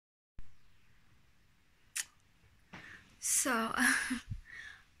So,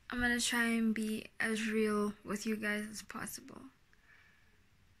 I'm gonna try and be as real with you guys as possible.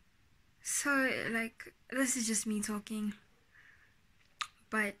 So, this is just me talking.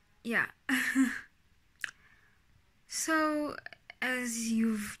 But, yeah. So, as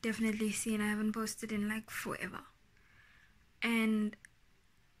you've definitely seen, I haven't posted in forever. And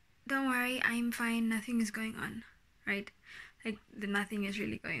don't worry, I'm fine. Nothing is going on, right? Nothing is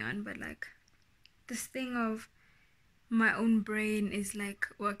really going on, but this thing of my own brain is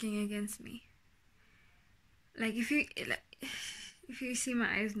working against me. If you see my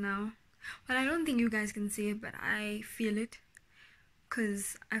eyes now, well, I don't think you guys can see it, but I feel it,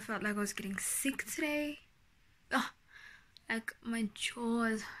 because I felt like I was getting sick today. My jaw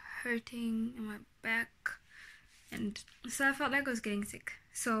is hurting and my back, and so I felt like I was getting sick.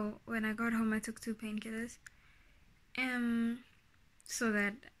 So when I got home, I took 2 painkillers, so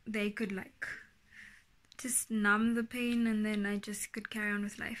that they could just numb the pain, and then I just could carry on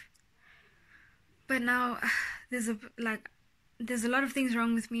with life. But now there's a lot of things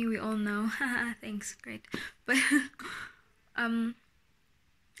wrong with me. We all know. Thanks, great. But the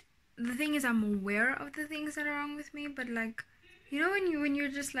thing is, I'm aware of the things that are wrong with me. But when you're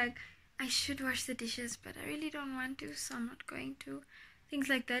just I should wash the dishes, but I really don't want to, so I'm not going to. Things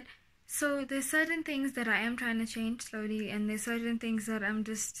like that. So there's certain things that I am trying to change slowly, and there's certain things that I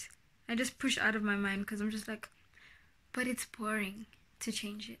just push out of my mind, because I'm just but it's boring to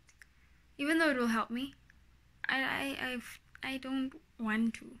change it, even though it will help me. I don't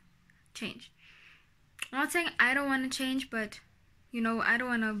want to change. I'm not saying I don't want to change, but I don't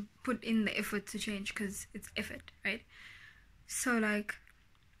want to put in the effort to change, because it's effort, right? So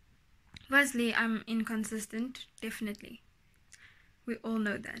firstly, I'm inconsistent, definitely. We all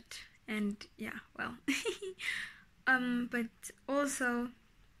know that. And yeah, well. But also,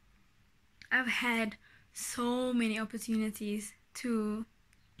 I've had so many opportunities to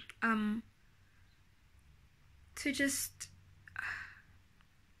just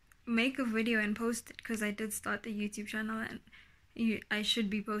make a video and post it, because I did start the YouTube channel, and I should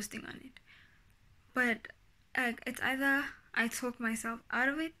be posting on it. But it's either I talk myself out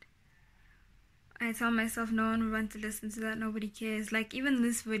of it, I tell myself no one will want to listen to that, nobody cares. Even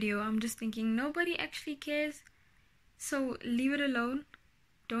this video, I'm just thinking nobody actually cares, so leave it alone.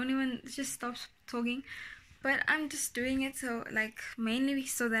 Don't even, just stop talking. But I'm just doing it so mainly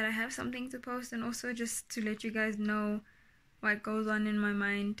so that I have something to post, and also just to let you guys know what goes on in my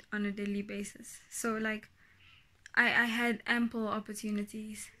mind on a daily basis. So I had ample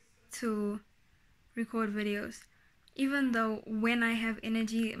opportunities to record videos, even though when I have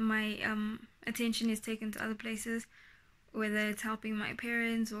energy, my attention is taken to other places, whether it's helping my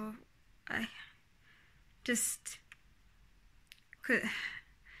parents, or I just could.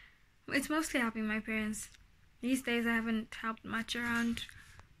 It's mostly helping my parents. These days I haven't helped much around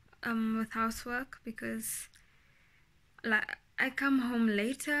with housework, because I come home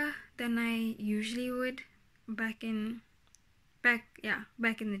later than I usually would back in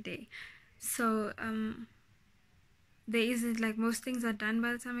the day. So there isn't most things are done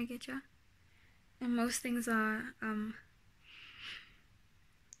by the time I get here, and most things are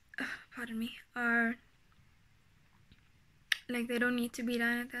pardon me, are they don't need to be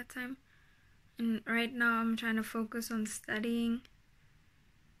done at that time. And right now I'm trying to focus on studying,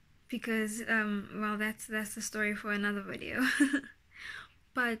 because well, that's the story for another video.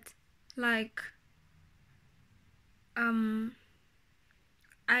 But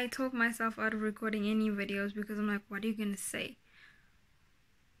I talk myself out of recording any videos, because I'm what are you gonna say?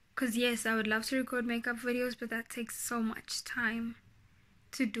 Because yes, I would love to record makeup videos, but that takes so much time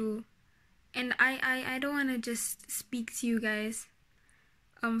to do, and I don't want to just speak to you guys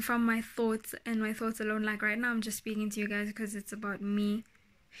from my thoughts and my thoughts alone. Right now I'm just speaking to you guys because it's about me,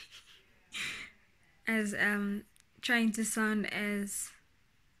 as trying to sound as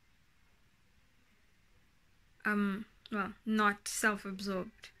well, not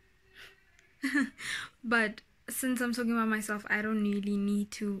self-absorbed. But since I'm talking about myself, I don't really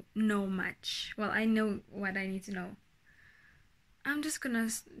need to know much. Well, I know what I need to know. I'm just gonna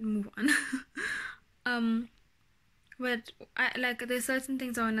move on. But there's certain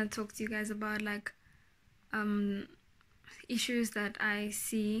things I want to talk to you guys about, issues that I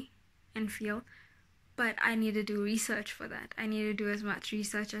see and feel, but I need to do research for that. I need to do as much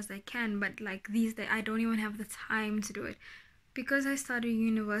research as I can, but these days I don't even have the time to do it, because I started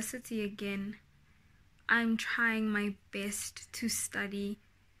university again. I'm trying my best to study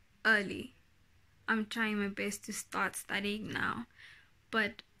early. I'm trying my best to start studying now,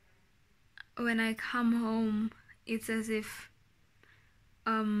 but when I come home, it's as if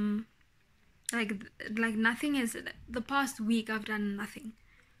like nothing is, the past week I've done nothing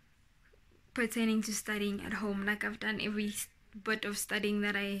pertaining to studying at home. Like I've done every bit of studying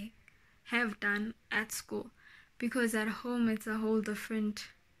that I have done at school, because at home it's a whole different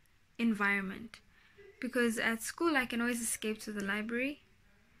environment. Because at school I can always escape to the library,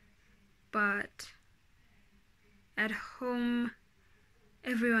 but at home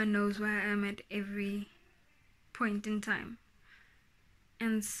everyone knows where I am at every point in time,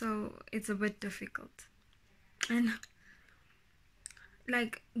 and so it's a bit difficult. And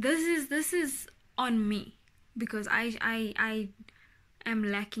like this is on me, because I am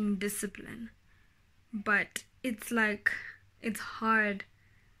lacking discipline, but it's like it's hard.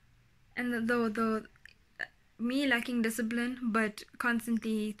 And though me lacking discipline, but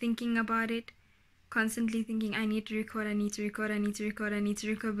constantly thinking about it, constantly thinking I need to record,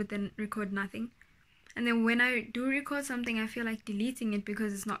 but then record nothing. And then when I do record something, I feel like deleting it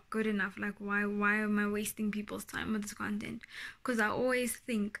because it's not good enough. Like, why am I wasting people's time with this content? Because I always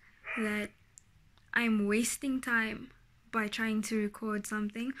think that I'm wasting time by trying to record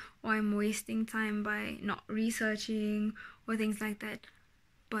something, or I'm wasting time by not researching or things like that.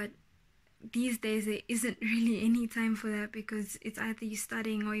 But these days there isn't really any time for that, because it's either you're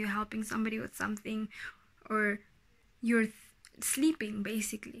studying or you're helping somebody with something, or you're sleeping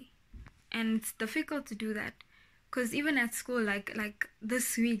basically. And it's difficult to do that, because even at school, like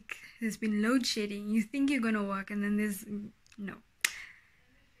this week there's been load shedding. You think you're gonna work, and then there's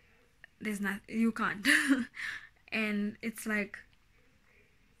not, you can't. And it's like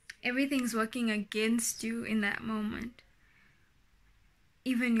everything's working against you in that moment,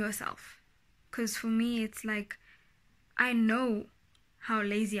 even yourself. Because for me, it's like I know how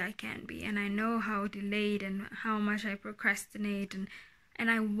lazy I can be, and I know how delayed and how much I procrastinate, and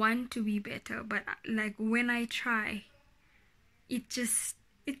I want to be better, but like when I try, it just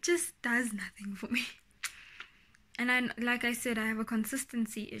does nothing for me. And like I said, I have a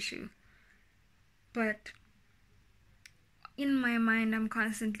consistency issue, but in my mind I'm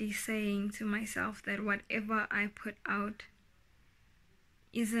constantly saying to myself that whatever I put out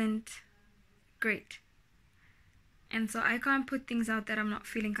isn't great. And so I can't put things out that I'm not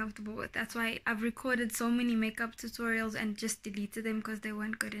feeling comfortable with. That's why I've recorded so many makeup tutorials and just deleted them, because they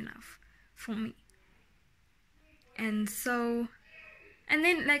weren't good enough for me. And so, and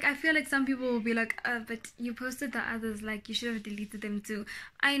then like I feel like some people will be like, but you posted the others, like you should have deleted them too.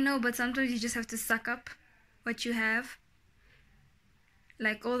 I know, but sometimes you just have to suck up what you have.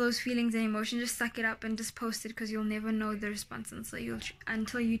 Like all those feelings and emotions, just suck it up and just post it, because you'll never know the response until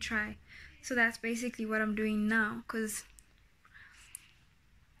you try. So that's basically what I'm doing now, because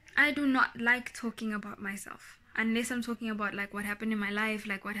I do not like talking about myself, unless I'm talking about like what happened in my life,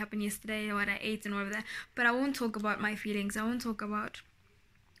 like what happened yesterday, what I ate and whatever that. But I won't talk about my feelings. I won't talk about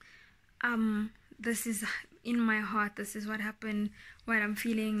this is in my heart, this is what happened, what I'm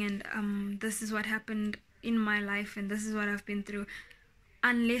feeling, and this is what happened in my life, and this is what I've been through,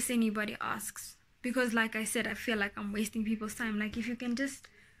 unless anybody asks. Because like I said, I feel like I'm wasting people's time. Like if you can just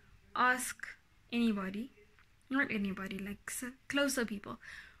ask anybody, not anybody, like closer people.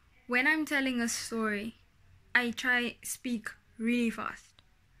 When I'm telling a story, I try speak really fast,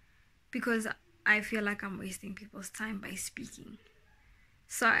 because I feel like I'm wasting people's time by speaking.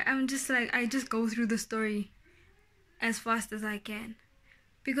 So I'm just like, I just go through the story as fast as I can,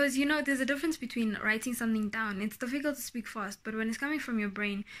 because there's a difference between writing something down. It's difficult to speak fast, but when it's coming from your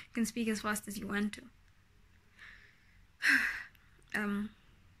brain, you can speak as fast as you want to.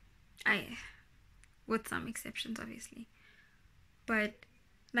 With some exceptions, obviously. But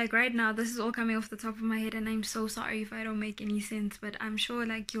like right now, this is all coming off the top of my head, and I'm so sorry if I don't make any sense, but I'm sure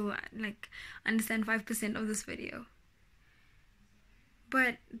like you'll like understand 5% of this video.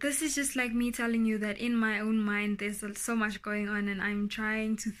 But this is just like me telling you that in my own mind there's so much going on, and I'm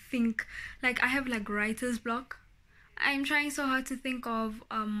trying to think, like I have like writer's block. I'm trying so hard to think of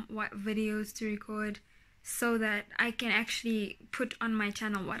what videos to record, so that I can actually put on my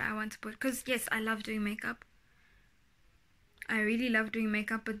channel what I want to put. Because yes, I love doing makeup. I really love doing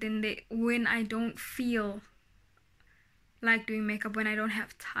makeup, but then when I don't feel like doing makeup, when I don't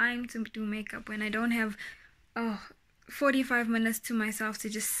have time to do makeup, when I don't have 45 minutes to myself to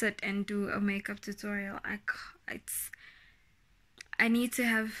just sit and do a makeup tutorial, I need to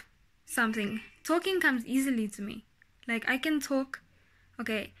have something. Talking comes easily to me. Like I can talk.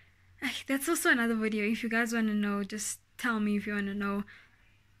 Okay, that's also another video. If you guys want to know, just tell me if you want to know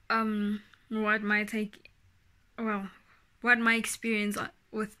what my experience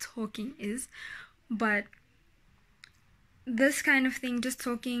with talking is. But this kind of thing, just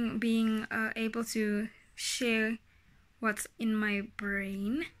talking, being able to share what's in my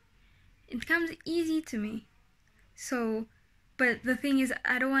brain, It comes easy to me. So, but the thing is,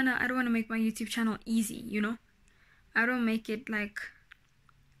 I don't wanna make my YouTube channel easy, you know? I don't make it like,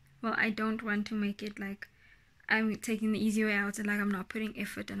 well, I don't want to make it like I'm taking the easy way out and like I'm not putting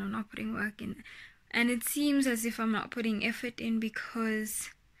effort and I'm not putting work in. And it seems as if I'm not putting effort in because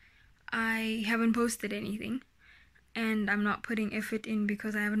I haven't posted anything. And I'm not putting effort in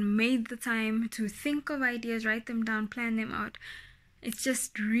because I haven't made the time to think of ideas, write them down, plan them out. It's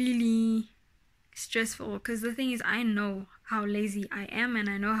just really stressful because the thing is, I know how lazy I am and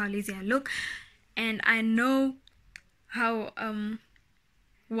I know how lazy I look, and I know how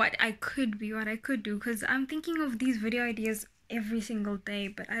what I could be, what I could do, because I'm thinking of these video ideas every single day,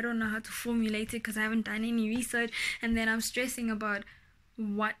 but I don't know how to formulate it because I haven't done any research, and then I'm stressing about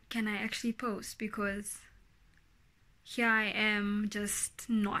what can I actually post because here I am just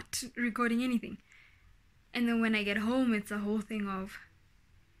not recording anything. And then when I get home, it's a whole thing of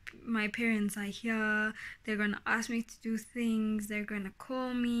my parents are here, they're gonna ask me to do things, they're gonna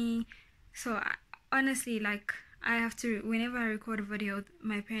call me. So honestly, like, I have to, whenever I record a video,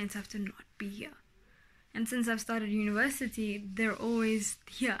 my parents have to not be here. And since I've started university, they're always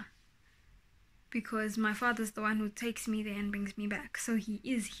here because my father's the one who takes me there and brings me back, so he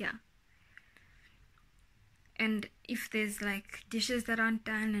is here. And if there's like dishes that aren't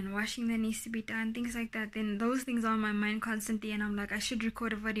done and washing that needs to be done, things like that, then those things are on my mind constantly, and I'm like, I should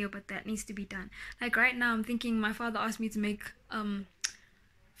record a video, but that needs to be done. Like right now, I'm thinking my father asked me to make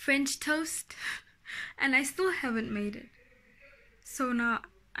French toast, and I still haven't made it. So now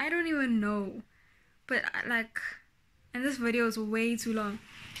I don't even know. But like, and this video is way too long.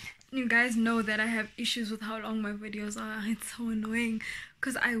 You guys know that I have issues with how long my videos are. It's so annoying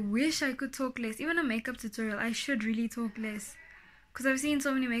because I wish I could talk less. Even a makeup tutorial, I should really talk less, because I've seen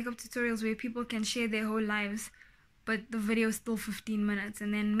so many makeup tutorials where people can share their whole lives, but the video is still 15 minutes,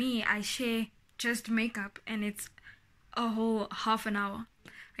 and then me, I share just makeup and it's a whole half an hour.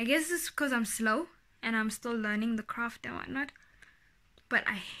 I guess it's because I'm slow and I'm still learning the craft and whatnot, but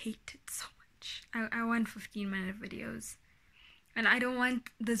I hate it so much. I want 15-minute videos. And I don't want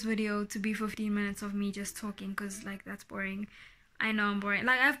this video to be 15 minutes of me just talking, because like that's boring. I know I'm boring.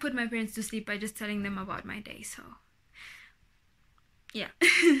 Like, I've put my parents to sleep by just telling them about my day, so yeah.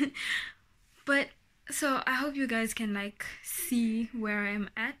 But so I hope you guys can like see where I'm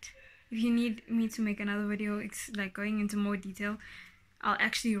at. If you need me to make another video, it's like going into more detail, I'll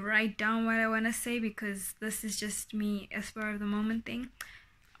actually write down what I want to say, because this is just me a spur of the moment thing.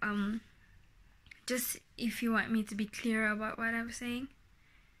 Just if you want me to be clear about what I'm saying,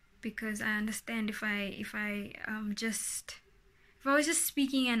 because I understand if I was just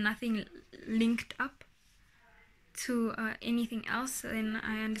speaking and nothing linked up to anything else, then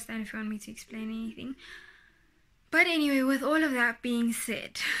I understand if you want me to explain anything. But anyway, with all of that being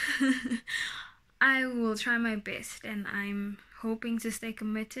said, I will try my best, and I'm hoping to stay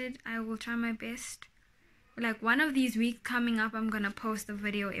committed. I will try my best. Like, one of these weeks coming up, I'm gonna post a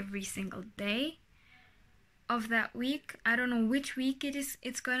video every single day of that week. I don't know which week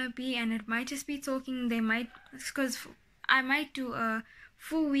it's gonna be, and it might just be talking. Because I might do a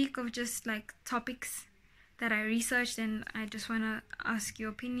full week of just like topics that I researched and I just want to ask your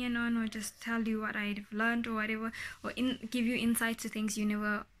opinion on, or just tell you what I've learned or whatever, or give you insight to things you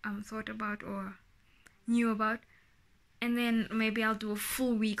never thought about or knew about. And then maybe I'll do a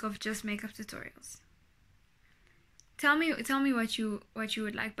full week of just makeup tutorials. Tell me what you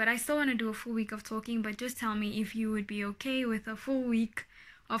would like, but I still want to do a full week of talking, but just tell me if you would be okay with a full week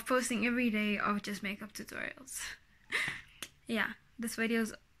of posting every day of just makeup tutorials. Yeah, this video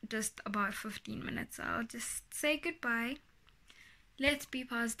is just about 15 minutes, so I'll just say goodbye. Let's be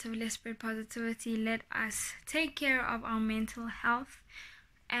positive, let's spread positivity, let us take care of our mental health,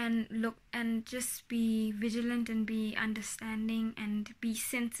 and just be vigilant and be understanding and be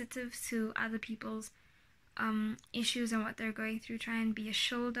sensitive to other people's issues and what they're going through. Try and be a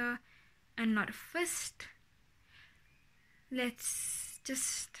shoulder and not a fist. Let's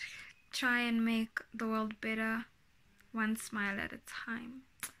just try and make the world better, one smile at a time.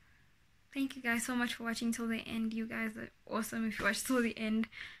 Thank you guys so much for watching till the end. You guys are awesome if you watched till the end.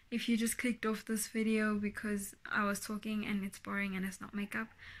 If you just clicked off this video because I was talking and it's boring and it's not makeup,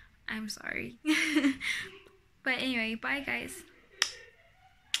 I'm sorry. But anyway, bye guys.